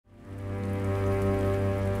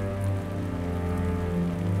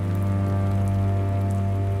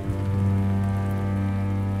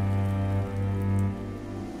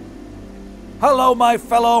Hello my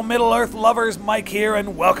fellow Middle-earth lovers, Mike here,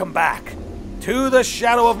 and welcome back to the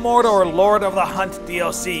Shadow of Mordor Lord of the Hunt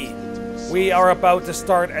DLC. We are about to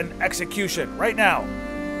start an execution right now.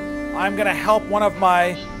 I'm gonna help one of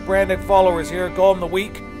my branded followers here, Golem the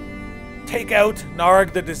Weak, take out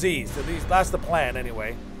Narg the Diseased. At least that's the plan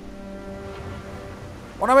anyway.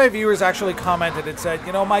 One of my viewers actually commented and said,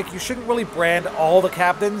 you know Mike, you shouldn't really brand all the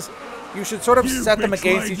captains. You should sort of set them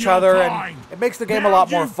against each other, and it makes the game a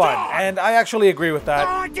lot more fun. And I actually agree with that.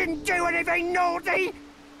 I didn't do anything naughty!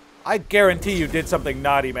 I guarantee you did something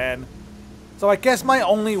naughty, man. So I guess my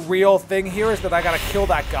only real thing here is that I gotta kill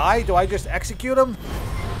that guy. Do I just execute him?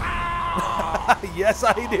 Yes,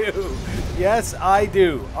 I do. Yes, I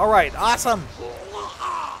do. Alright, awesome.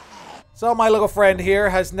 So my little friend here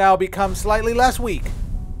has now become slightly less weak.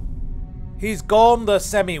 He's Golem the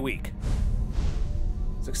semi-weak.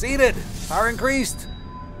 Succeeded! Power increased!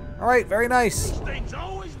 Alright, very nice. Things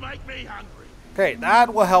always make me hungry. Okay,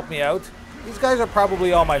 that will help me out. These guys are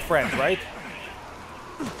probably all my friends, right?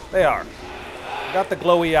 They are. Got the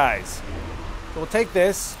glowy eyes. So we'll take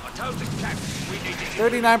this.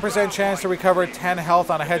 39% chance to recover 10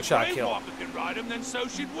 health on a headshot kill.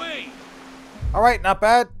 Alright, not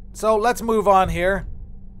bad. So let's move on here.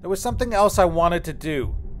 There was something else I wanted to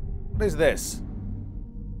do. What is this?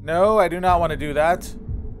 No, I do not want to do that.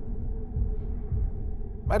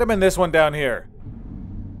 Might have been this one down here.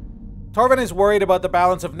 Torvin is worried about the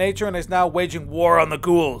balance of nature and is now waging war on the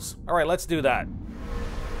ghouls. Alright, let's do that.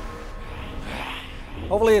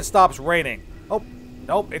 Hopefully it stops raining. Oh,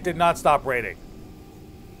 nope, it did not stop raining.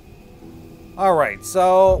 Alright,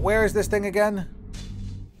 so where is this thing again?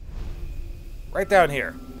 Right down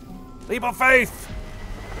here. Leap of faith!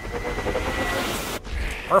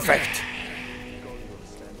 Perfect.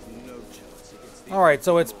 Alright,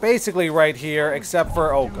 so it's basically right here, except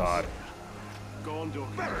for... oh god.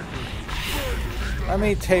 Let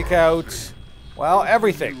me take out... well,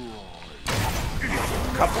 everything.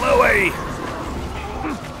 Kablooey!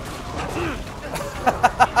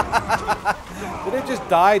 Did it just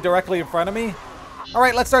die directly in front of me?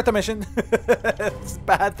 Alright, let's start the mission.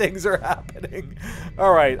 Bad things are happening.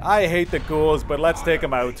 Alright, I hate the ghouls, but let's take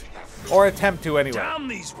them out. Or attempt to anyway. Damn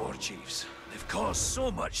these warchiefs. They've caused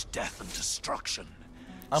so much death and destruction.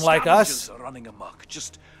 Unlike us, are running amok,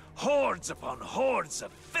 just hordes upon hordes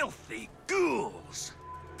of filthy ghouls.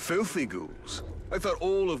 Filthy ghouls? I thought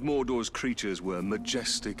all of Mordor's creatures were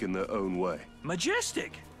majestic in their own way.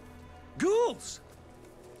 Majestic? Ghouls?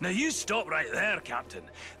 Now you stop right there, Captain.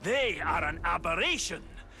 They are an aberration.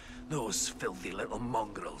 Those filthy little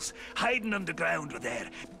mongrels, hiding underground with their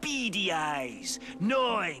beady eyes,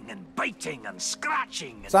 gnawing and biting and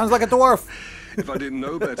scratching. Sounds like a dwarf. If I didn't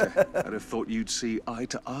know better, I'd have thought you'd see eye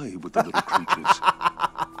to eye with the little creatures.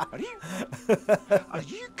 Are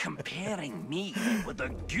you comparing me with a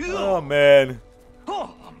ghoul? Oh man.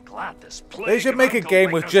 Oh, I'm glad this place. They should make a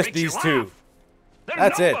game with just these two.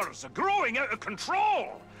 That's it. Their numbers are growing out of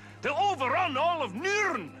control. They'll overrun all of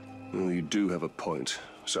Nurn. Well, you do have a point.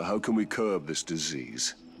 So how can we curb this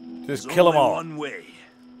disease? Just kill them all. One way.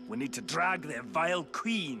 We need to drag their vile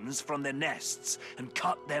queens from their nests and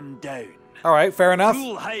cut them down. Alright, fair enough. A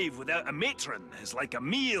ghoul hive without a matron is like a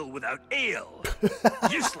meal without ale.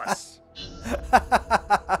 Useless.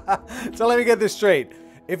 So let me get this straight.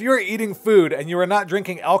 If you're eating food and you are not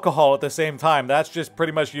drinking alcohol at the same time, that's just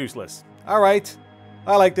pretty much useless. Alright.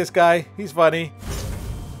 I like this guy. He's funny.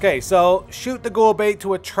 Okay, so shoot the ghoul bait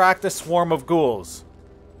to attract a swarm of ghouls.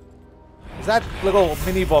 Is that little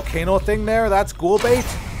mini volcano thing there? That's ghoul bait?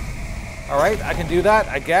 Alright, I can do that,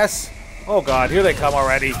 I guess. Oh god, here they come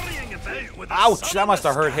already. Ouch, that must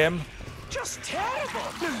have hurt him. Just terrible.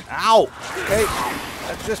 Ow! Okay,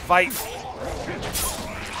 let's just fight.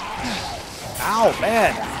 Ow,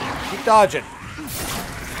 man. Keep dodging.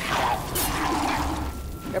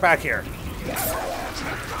 Get back here.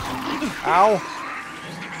 Ow.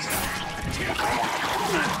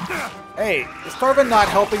 Hey, is Torvin not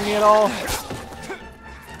helping me at all?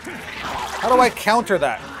 How do I counter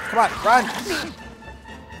that? Come on, run!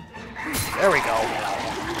 There we go.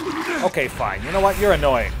 Okay, fine. You know what? You're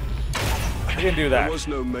annoying. You can do that. There was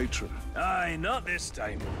no matron. Aye, not this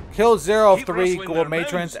time. Kill 0 of Keep 3 rustling ghoul their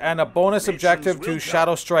matrons mouths. and a bonus Matrons objective will to die,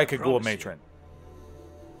 shadow strike a I ghoul promise you. matron.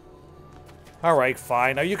 Alright,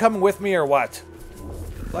 fine. Are you coming with me or what?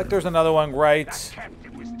 Like there's another one right...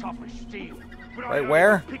 right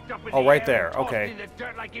where? Oh, right there. Okay.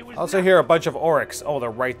 I also hear a bunch of orcs. Oh, they're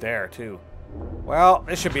right there, too. Well,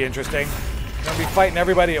 this should be interesting. I'm gonna be fighting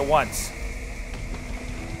everybody at once.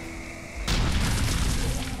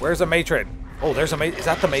 Where's a matron? Oh, there's a matron. Is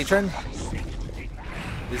that the matron?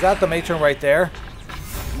 Is that the matron right there?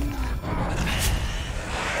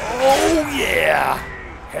 Oh, yeah!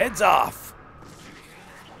 Heads off.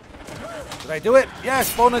 Did I do it?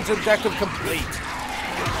 Yes, bonus objective complete.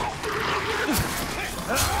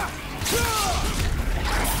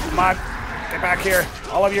 Come on, get back here.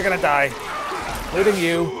 All of you are gonna die. Including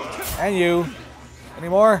you. And you. Any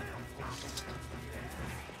more?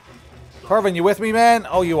 Torvin, you with me, man?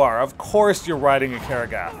 Oh, you are. Of course you're riding a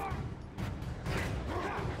Karagath.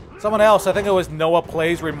 Someone else, I think it was Noah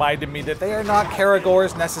Plays, reminded me that they are not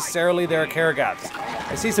Karagors necessarily, they're Karagaths.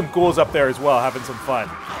 I see some ghouls up there as well, having some fun.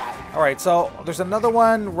 Alright, so there's another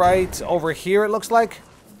one right over here, it looks like.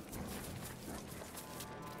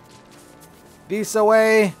 This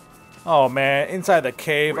away. Oh man, inside the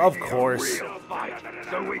cave, of course.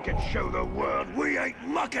 So we can show the world we ain't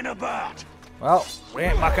mucking about. Well, we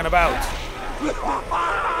ain't mucking about.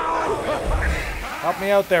 Help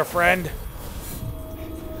me out there, friend.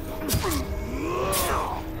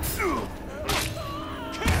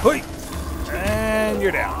 Hoi! And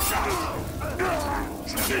you're down.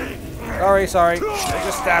 Sorry. I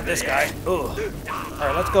just stabbed this guy.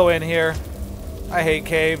 Alright, let's go in here. I hate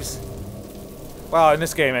caves. Well, in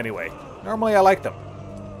this game anyway. Normally I like them.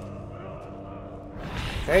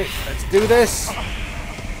 Okay, let's do this.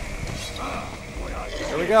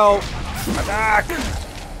 Here we go. Attack!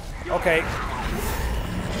 Okay.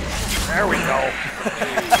 There we go.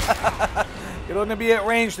 You don't need to be at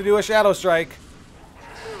range to do a shadow strike.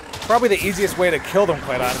 Probably the easiest way to kill them,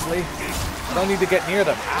 quite honestly. You don't need to get near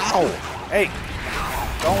them. Ow! Hey!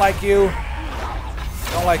 Don't like you.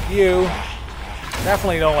 Don't like you.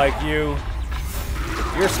 Definitely don't like you.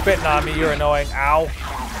 You're spitting on me, you're annoying. Ow.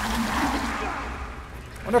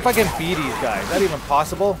 Wonder if I can beat these guys. Is that even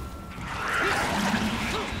possible?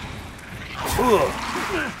 Ugh.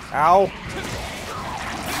 Ow.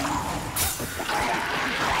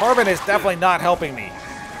 Torvin is definitely not helping me.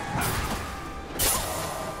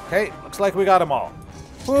 Okay, looks like we got them all.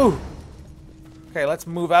 Woo! Okay, let's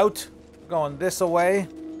move out. Going this away.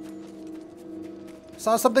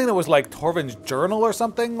 Saw something that was like Torvin's journal or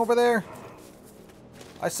something over there.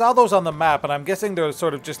 I saw those on the map, and I'm guessing they're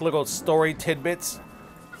sort of just little story tidbits,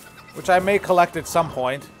 which I may collect at some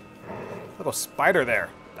point. Little spider there.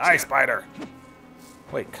 Die, spider.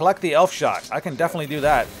 Wait, collect the elf shot. I can definitely do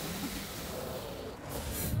that.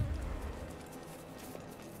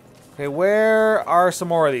 Okay, where are some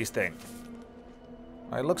more of these things?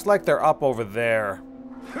 Alright, looks like they're up over there.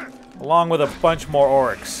 Along with a bunch more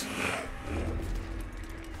orcs.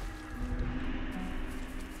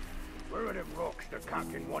 Where are the rocks the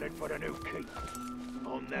captain wanted for the new keep?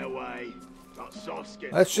 On their way. Got soft skin.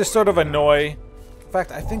 Let's just sort of annoy. In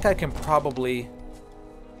fact, I think I can probably...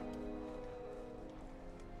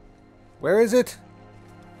 Where is it?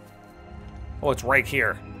 Oh, it's right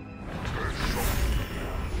here.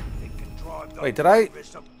 Wait, did I?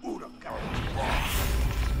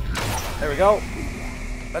 There we go.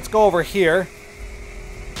 Let's go over here.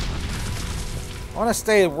 I want to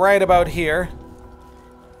stay right about here.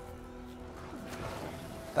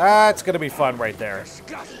 That's going to be fun right there.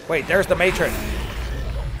 Wait, there's the matron.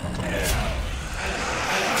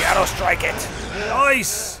 Shadow strike it.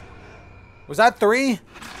 Nice. Was that 3?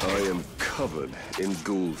 I am covered in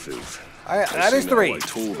ghoul filth. That is 3.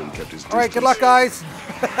 Torvin kept his Alright, good luck, guys.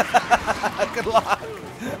 Good luck.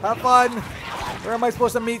 Have fun. Where am I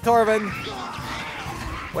supposed to meet Torvin?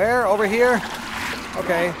 Where? Over here?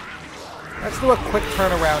 Okay. Let's do a quick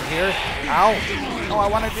turn around here. Ow. No, I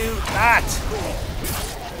want to do that.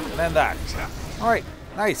 And then that. Alright,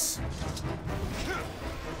 nice.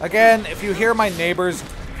 Again, if you hear my neighbors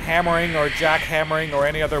hammering or jackhammering or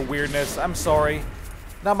any other weirdness, I'm sorry.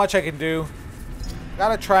 Not much I can do.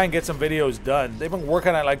 Gotta try and get some videos done. They've been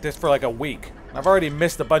working on it like this for like a week. I've already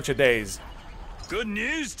missed a bunch of days. Good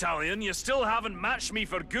news, Talion. You still haven't matched me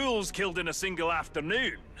for ghouls killed in a single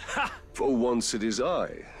afternoon. Ha! For once it is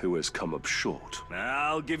I who has come up short.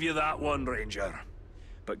 I'll give you that one, Ranger.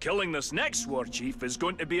 But killing this next warchief is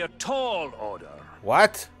going to be a tall order.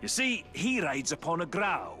 What? You see, he rides upon a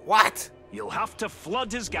growl. What? You'll have to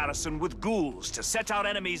flood his garrison with ghouls to set our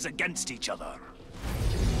enemies against each other.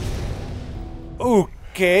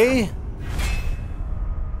 Okay.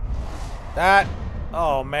 That...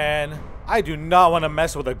 Oh, man. I do not want to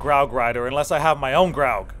mess with a Graug Rider unless I have my own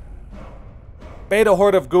Graug. Bait a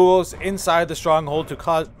horde of ghouls inside the stronghold to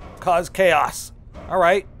cause chaos.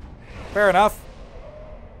 Alright. Fair enough.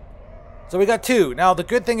 So we got 2. Now, the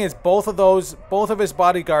good thing is both of his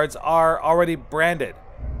bodyguards are already branded.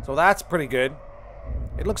 So that's pretty good.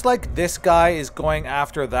 It looks like this guy is going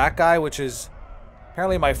after that guy, which is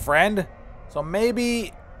apparently my friend. So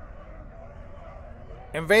maybe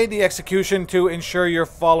invade the execution to ensure your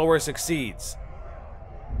follower succeeds.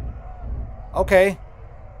 Okay.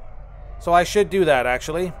 So I should do that,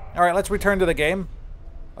 actually. Alright, let's return to the game.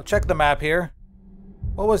 I'll check the map here.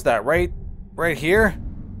 What was that? Right here?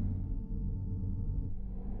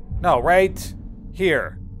 No, right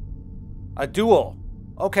here. A duel.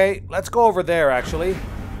 Okay, let's go over there, actually.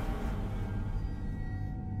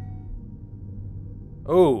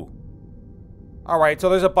 Ooh. Alright, so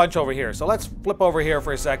there's a bunch over here. So let's flip over here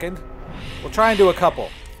for a second. We'll try and do a couple.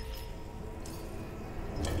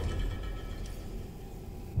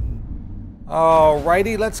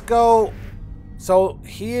 Alrighty, let's go. So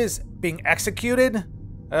he is being executed?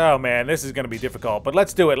 Oh man, this is going to be difficult, but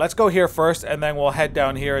let's do it. Let's go here first, and then we'll head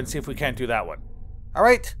down here and see if we can't do that one.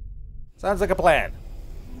 Alright, sounds like a plan.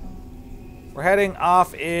 We're heading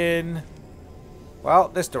off in, well,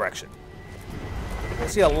 this direction. I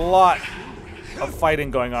see a lot of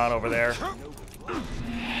fighting going on over there.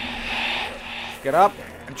 Get up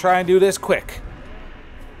and try and do this quick.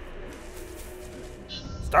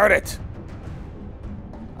 Start it.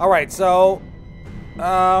 Alright, so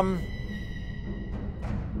my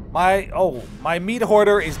meat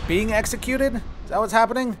hoarder is being executed? Is that what's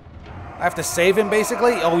happening? I have to save him,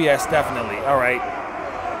 basically? Oh, yes, definitely. Alright.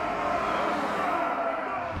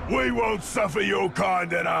 We won't suffer your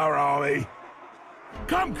kind in our army.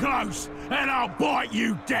 Come close, and I'll bite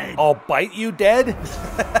you dead. I'll bite you dead?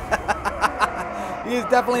 He is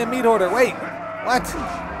definitely a meat hoarder. Wait, what?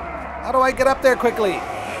 How do I get up there quickly?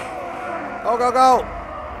 Go, go, go.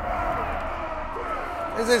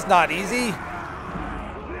 This is not easy.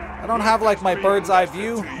 I don't have, like, my bird's eye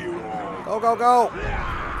view. Go, go, go.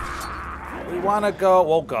 We want to go.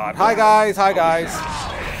 Oh, God. Hi, guys. Hi, guys.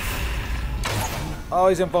 Oh,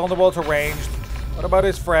 he's invulnerable to ranged. What about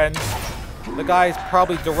his friends? The guy's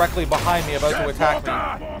probably directly behind me about to attack me.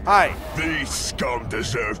 Hi. These scum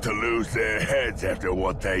deserve to lose their heads after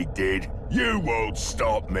what they did. You won't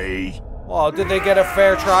stop me. Well, did they get a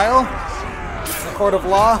fair trial? In the court of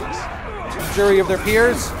law? Jury of their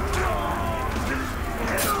peers?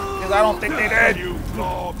 Because I don't think they did.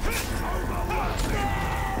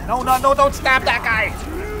 No, no, no, don't stab that guy.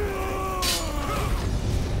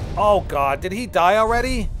 Oh, God. Did he die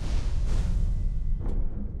already?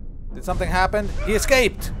 Did something happen? He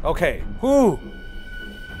escaped. Okay. Whew.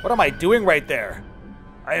 What am I doing right there?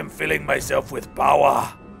 I am filling myself with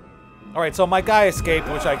power. Alright, so my guy escaped,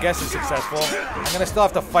 which I guess is successful. I'm gonna still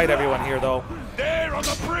have to fight everyone here, though. There on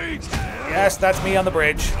the bridge. Yes, that's me on the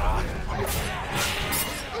bridge.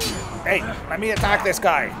 Hey, let me attack this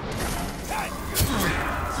guy.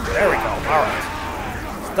 There we go. Alright.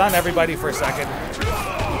 Stun everybody for a second.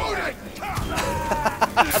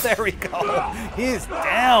 There we go. He is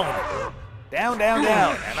down. Down, down,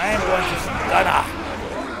 down. And I am going to stun her.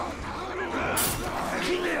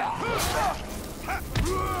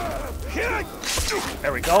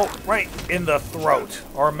 There we go. Right in the throat.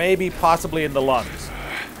 Or maybe possibly in the lungs.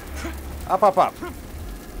 Up, up, up.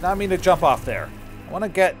 Not mean to jump off there. I want to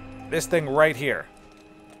get this thing right here.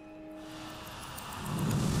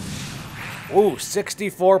 Ooh,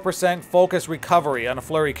 64% focus recovery on a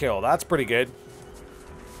flurry kill. That's pretty good.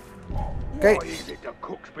 Okay. Why is it the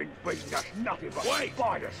cook's been feeding us nothing but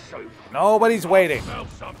spider soup? Nobody's waiting.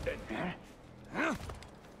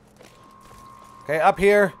 Okay, up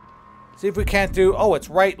here. See if we can't do... Oh, it's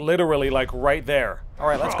right, literally, like, right there.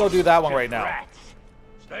 Alright, let's go do that one right now.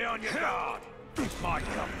 Stay on your guard. This might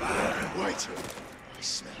come back. Wait. I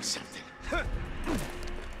smell something.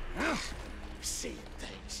 See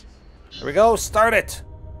things. Here we go, start it.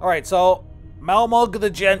 Alright, so Malmog the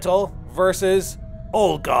Gentle versus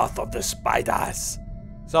Olgoth of the Spiders.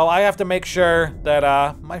 So I have to make sure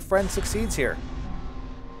that my friend succeeds here.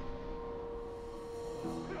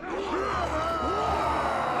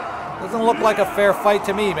 Doesn't look like a fair fight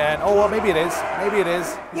to me, man. Oh, well, maybe it is. Maybe it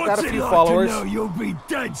is. He's got a few followers. To know you'll be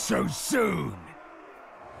dead so soon?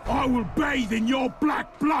 I will bathe in your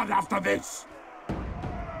black blood after this.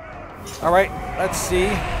 Alright, let's see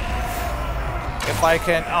if I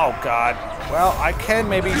can... Oh, God. Well, I can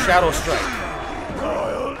maybe Shadow Strike.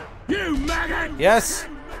 You maggot! Yes?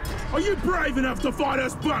 Are you brave enough to fight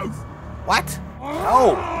us both? What?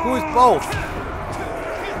 No. Who is both?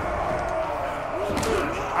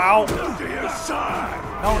 Ow. To your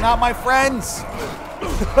side. No, not my friends.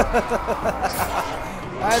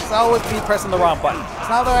 That's always me pressing the wrong button. It's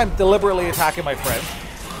not that I'm deliberately attacking my friend.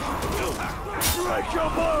 Make your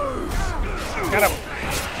move. Get him.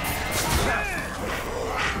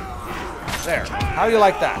 There. How do you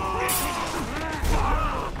like that?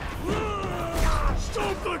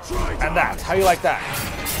 And that. How do you like that?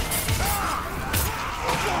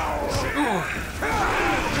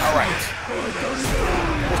 Alright.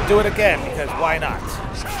 Let's do it again, because why not?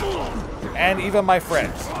 and even my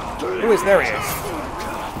friends. Who is? There he is.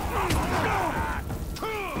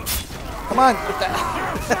 Come on.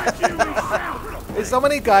 There's so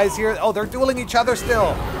many guys here. Oh, they're dueling each other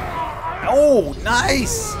still. Oh,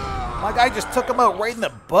 nice. My guy just took him out right in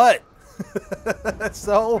the butt.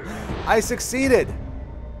 So, I succeeded.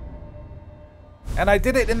 And I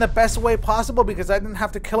did it in the best way possible because I didn't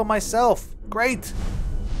have to kill him myself. Great.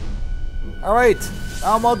 Alright.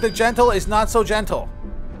 Almog the Gentle is not so gentle.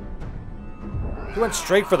 He went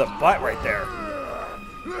straight for the butt right there.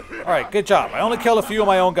 Alright, good job. I only killed a few of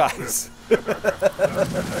my own guys.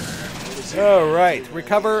 Alright.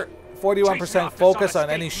 Recover 41% focus on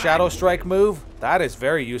any Shadow Strike move. That is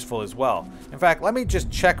very useful as well. In fact, let me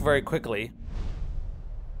just check very quickly.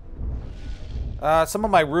 Some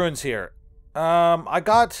of my runes here. I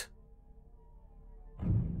got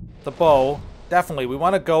the bow. Definitely, we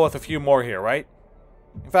want to go with a few more here, right?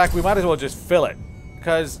 In fact, we might as well just fill it.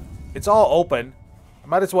 Because it's all open. I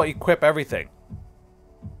might as well equip everything.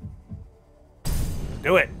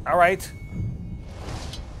 Do it. Alright.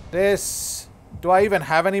 This... Do I even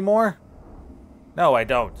have any more? No, I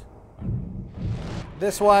don't.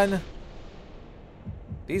 This one...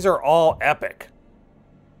 These are all epic.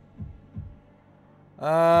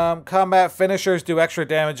 Combat finishers do extra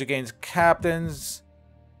damage against captains.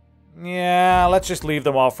 Yeah, let's just leave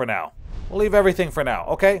them all for now. We'll leave everything for now,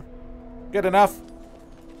 okay? Good enough.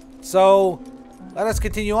 So, let us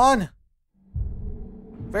continue on.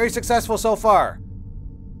 Very successful so far.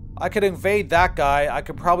 I could invade that guy. I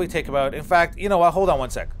could probably take him out. In fact, you know what? Hold on one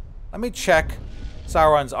sec. Let me check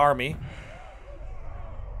Sauron's army.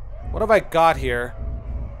 What have I got here?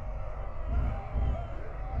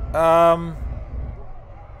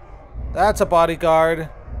 That's a bodyguard.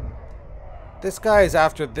 This guy is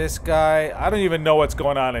after this guy. I don't even know what's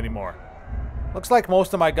going on anymore. Looks like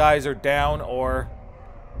most of my guys are down, or...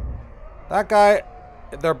 That guy,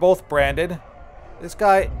 they're both branded. This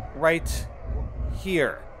guy right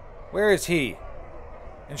here. Where is he?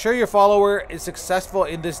 Ensure your follower is successful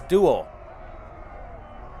in this duel.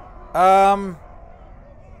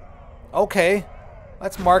 Okay.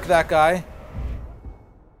 Let's mark that guy.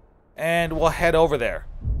 And we'll head over there.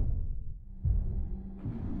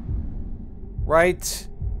 Right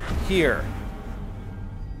here.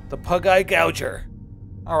 The Pug-Eye Gouger.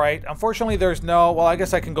 Alright, unfortunately there's no... Well, I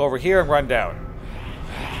guess I can go over here and run down.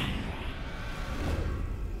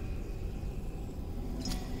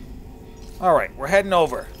 Alright, we're heading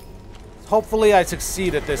over. Hopefully I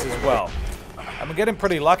succeed at this as well. I'm getting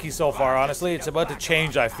pretty lucky so far, honestly. It's about to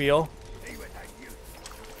change, I feel.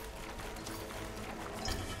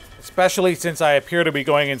 Especially since I appear to be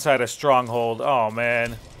going inside a stronghold. Oh,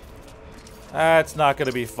 man. That's not going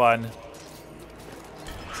to be fun.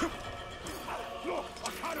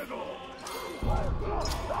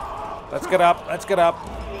 Let's get up. Let's get up.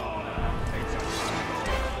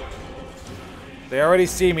 They already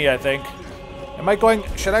see me, I think. Am I going...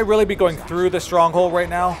 Should I really be going through the stronghold right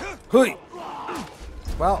now? Hui!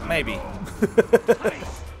 Well, maybe.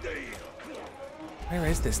 Where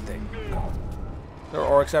is this thing? There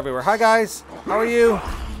are orcs everywhere. Hi, guys. How are you?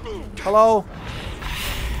 Hello?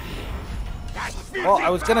 Well, I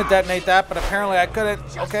was going to detonate that, but apparently I couldn't.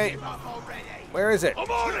 Okay. Where is it?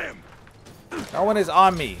 No one is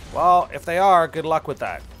on me. Well, if they are, good luck with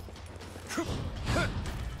that.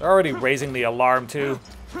 They're already raising the alarm, too.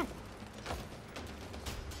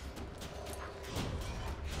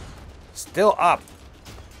 Still up.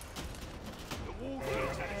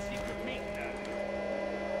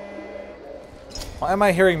 Why am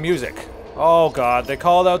I hearing music? Oh god, they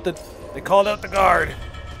called out the guard.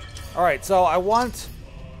 All right, so I want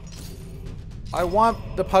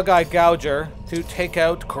the Pug-Eye Gouger to take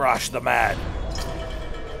out Crush the Man.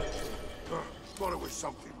 Thought it was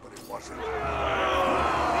something, but it wasn't.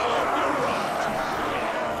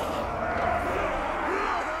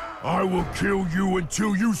 I will kill you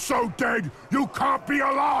until you so dead you can't be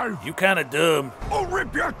alive. You kind of dumb. I'll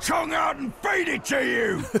rip your tongue out and feed it to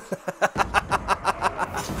you.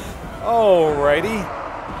 Alrighty.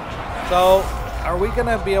 So, are we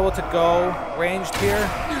gonna be able to go ranged here?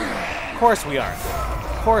 Of course we aren't.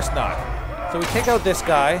 Of course not. So we take out this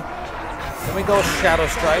guy. Then we go Shadow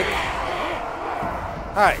Strike.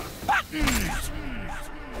 Hi.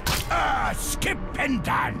 Skip and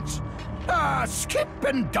dance. Skip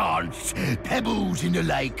and dance. Pebbles in the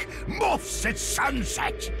lake. Moths at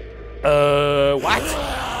sunset. What?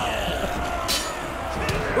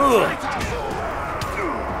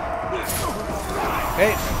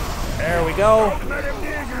 Okay, there we go.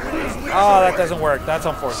 Oh, that doesn't work. That's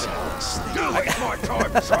unfortunate.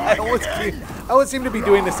 I always seem to be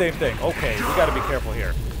doing the same thing. Okay, we gotta be careful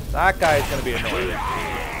here. That guy's gonna be annoying.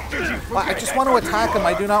 Well, I just want to attack him.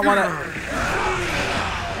 I do not want to.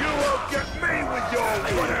 You won't get me with your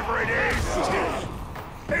whatever it is.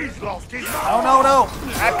 He's lost his mind. Oh, no, no.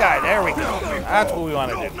 That guy. There we go. That's what we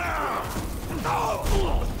want to do.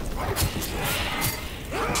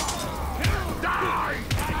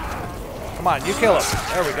 Come on, you kill him.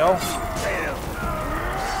 There we go.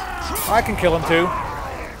 I can kill him too.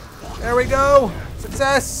 There we go.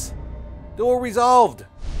 Success. Duel resolved.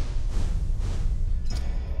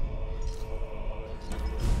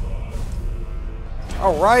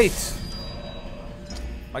 All right.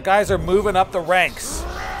 My guys are moving up the ranks.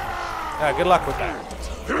 Yeah, good luck with that.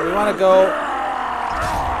 So we want to go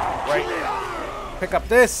right. Pick up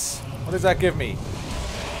this. What does that give me?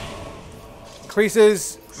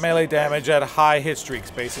 Increases melee damage at high hit streaks,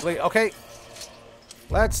 basically. Okay.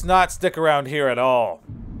 Let's not stick around here at all.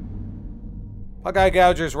 Hawkeye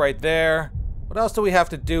Gouger's right there. What else do we have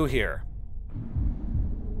to do here?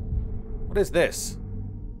 What is this?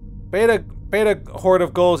 Beta horde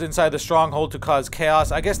of ghouls inside the stronghold to cause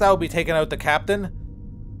chaos. I guess that would be taking out the captain.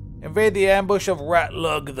 Invade the ambush of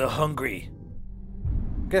Ratlug the Hungry.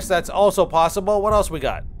 Guess that's also possible. What else we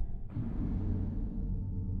got?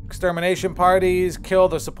 Extermination parties. Kill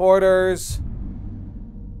the supporters.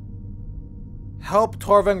 Help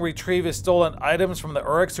Torvin retrieve his stolen items from the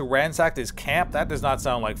Uruks who ransacked his camp. That does not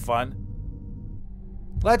sound like fun.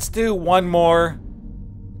 Let's do one more.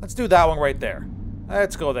 Let's do that one right there.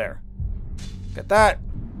 Let's go there. Get that.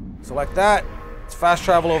 Select that. Let's fast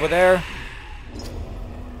travel over there.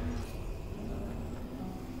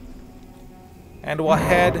 And we'll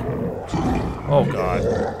head... Oh,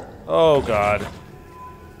 God. Oh, God.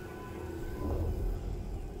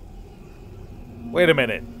 Wait a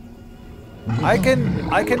minute. I can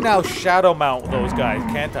now shadow mount those guys,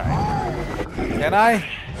 can't I? Can I?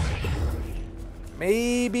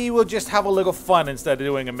 Maybe we'll just have a little fun instead of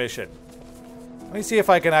doing a mission. Let me see if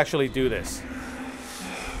I can actually do this.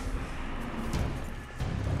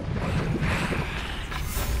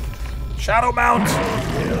 Shadow mount!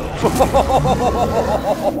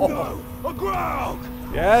 A grog!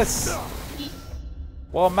 Yes.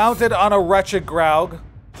 While mounted on a wretched Graug,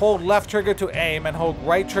 hold left trigger to aim and hold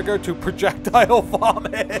right trigger to projectile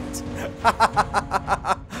vomit.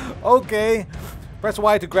 Okay. Press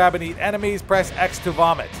Y to grab and eat enemies. Press X to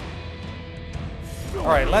vomit. All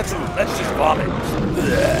right, let's just vomit.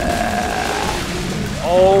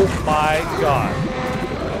 Oh my God.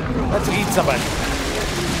 Let's eat somebody.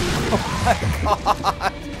 Oh my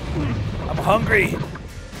God. I'm hungry.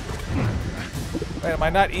 Wait, am I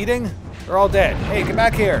not eating? They're all dead. Hey, get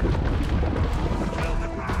back here.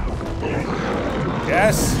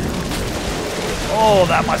 Yes. Oh,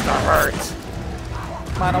 that must have hurt.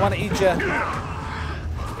 Come on, I want to eat you.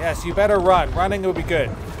 Yes, you better run. Running will be good.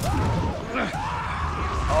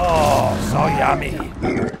 Oh, so yummy.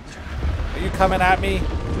 Are you coming at me?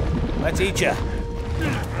 Let's eat you.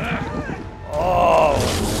 Oh,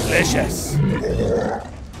 delicious.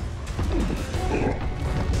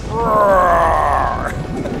 Roar.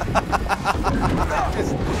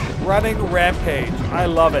 Just running rampage. I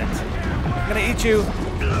love it. I'm gonna eat you.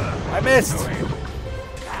 I missed.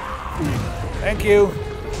 Thank you.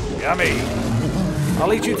 Yummy.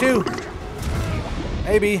 I'll eat you too.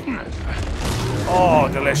 Maybe. Oh,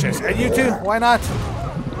 delicious. And you too? Why not?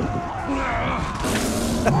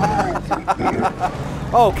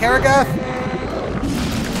 Oh, Karagath?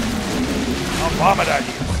 I'll vomit on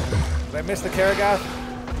you. Did I miss the Karagath?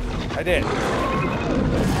 I did.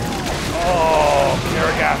 Oh,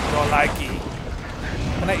 Karagath don't like you.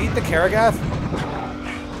 Can I eat the Karagath?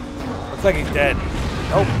 Looks like he's dead.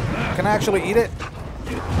 Nope. Can I actually eat it?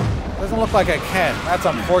 Doesn't look like I can. That's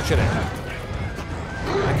unfortunate.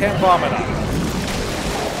 I can't vomit on it.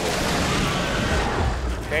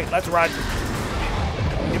 Okay, let's run.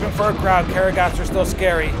 Even for a crowd, Karagaths are still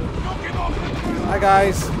scary. Hi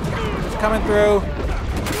guys. Just coming through.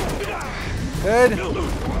 Good.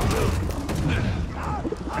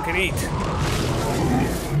 I can eat.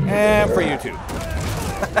 And for you too.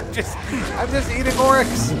 I'm just eating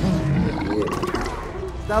oryx.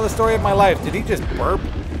 It's now the story of my life. Did he just burp?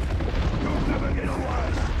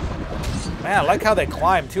 Man, I like how they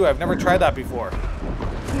climb too. I've never tried that before.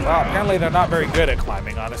 Wow, apparently they're not very good at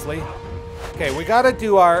climbing, honestly. Okay, we gotta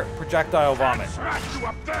do our projectile vomit.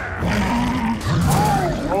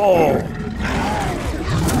 Oh.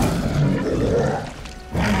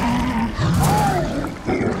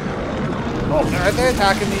 Oh, are they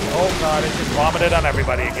attacking me? Oh God, it just vomited on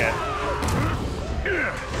everybody again.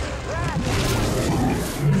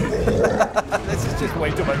 This is just way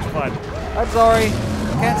too much fun. I'm sorry.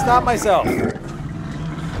 I can't stop myself.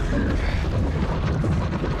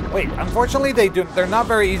 Wait, unfortunately they're not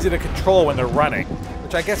very easy to control when they're running,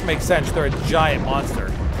 which I guess makes sense. They're a giant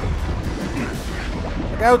monster.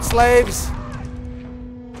 Look out, slaves!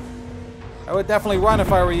 I would definitely run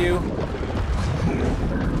if I were you.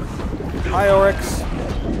 Hi, Oryx.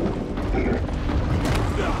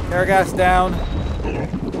 Karagast down.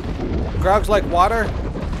 Grog's like water.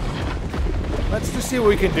 Let's just see what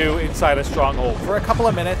we can do inside a stronghold for a couple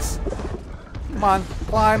of minutes. Come on,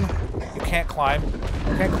 climb. You can't climb.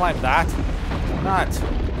 You can't climb that. Why not?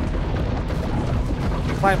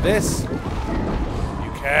 You climb this.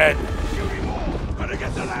 You can. Better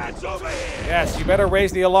get the lads over here. Yes, you better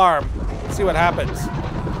raise the alarm. Let's see what happens.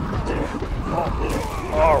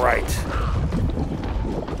 Oh, all right.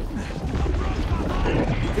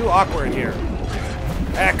 Too awkward here.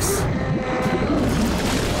 X.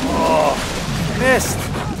 Oh, missed.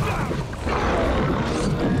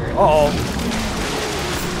 Uh-oh.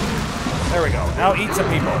 There we go. Now eat some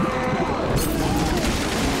people.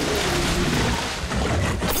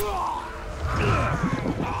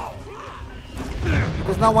 He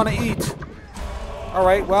does not want to eat. All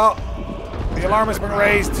right, well, the alarm has been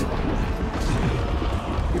raised.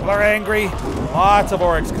 People are angry. Lots of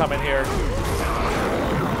Oryx coming here.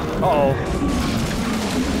 Uh-oh.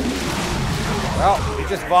 Well, he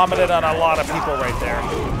just vomited on a lot of people right there.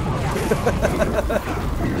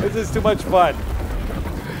 This is too much fun.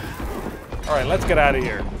 All right, let's get out of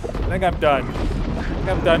here. I think I'm done. I think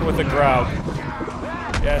I'm done with the crowd.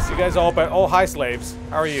 Yes, you guys all, but oh, hi, slaves.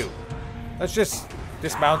 How are you? Let's just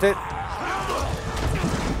dismount it.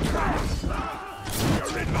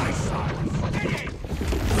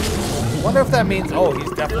 Wonder if that means, oh,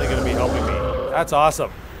 he's definitely going to be helping me. That's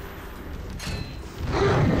awesome.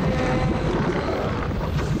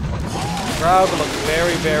 The crowd looks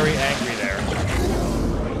very, very angry there.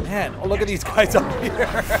 Man, oh, look at these guys up here.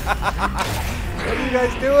 What are you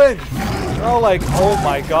guys doing? They're all like, oh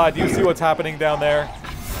my god, do you see what's happening down there?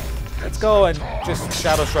 Let's go and just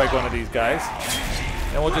shadow strike one of these guys.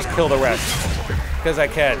 And we'll just kill the rest. Because I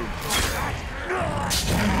can.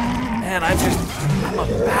 Man, I'm a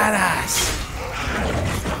badass.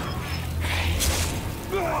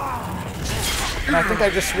 And I think I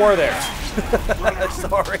just swore there.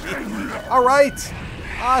 Sorry. Alright.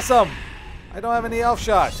 Awesome. I don't have any elf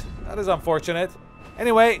shot. That is unfortunate.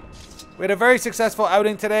 Anyway, we had a very successful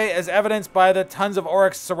outing today, as evidenced by the tons of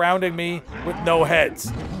Oryx surrounding me with no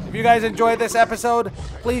heads. If you guys enjoyed this episode,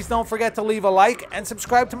 please don't forget to leave a like and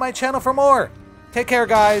subscribe to my channel for more. Take care,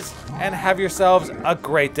 guys, and have yourselves a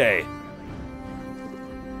great day.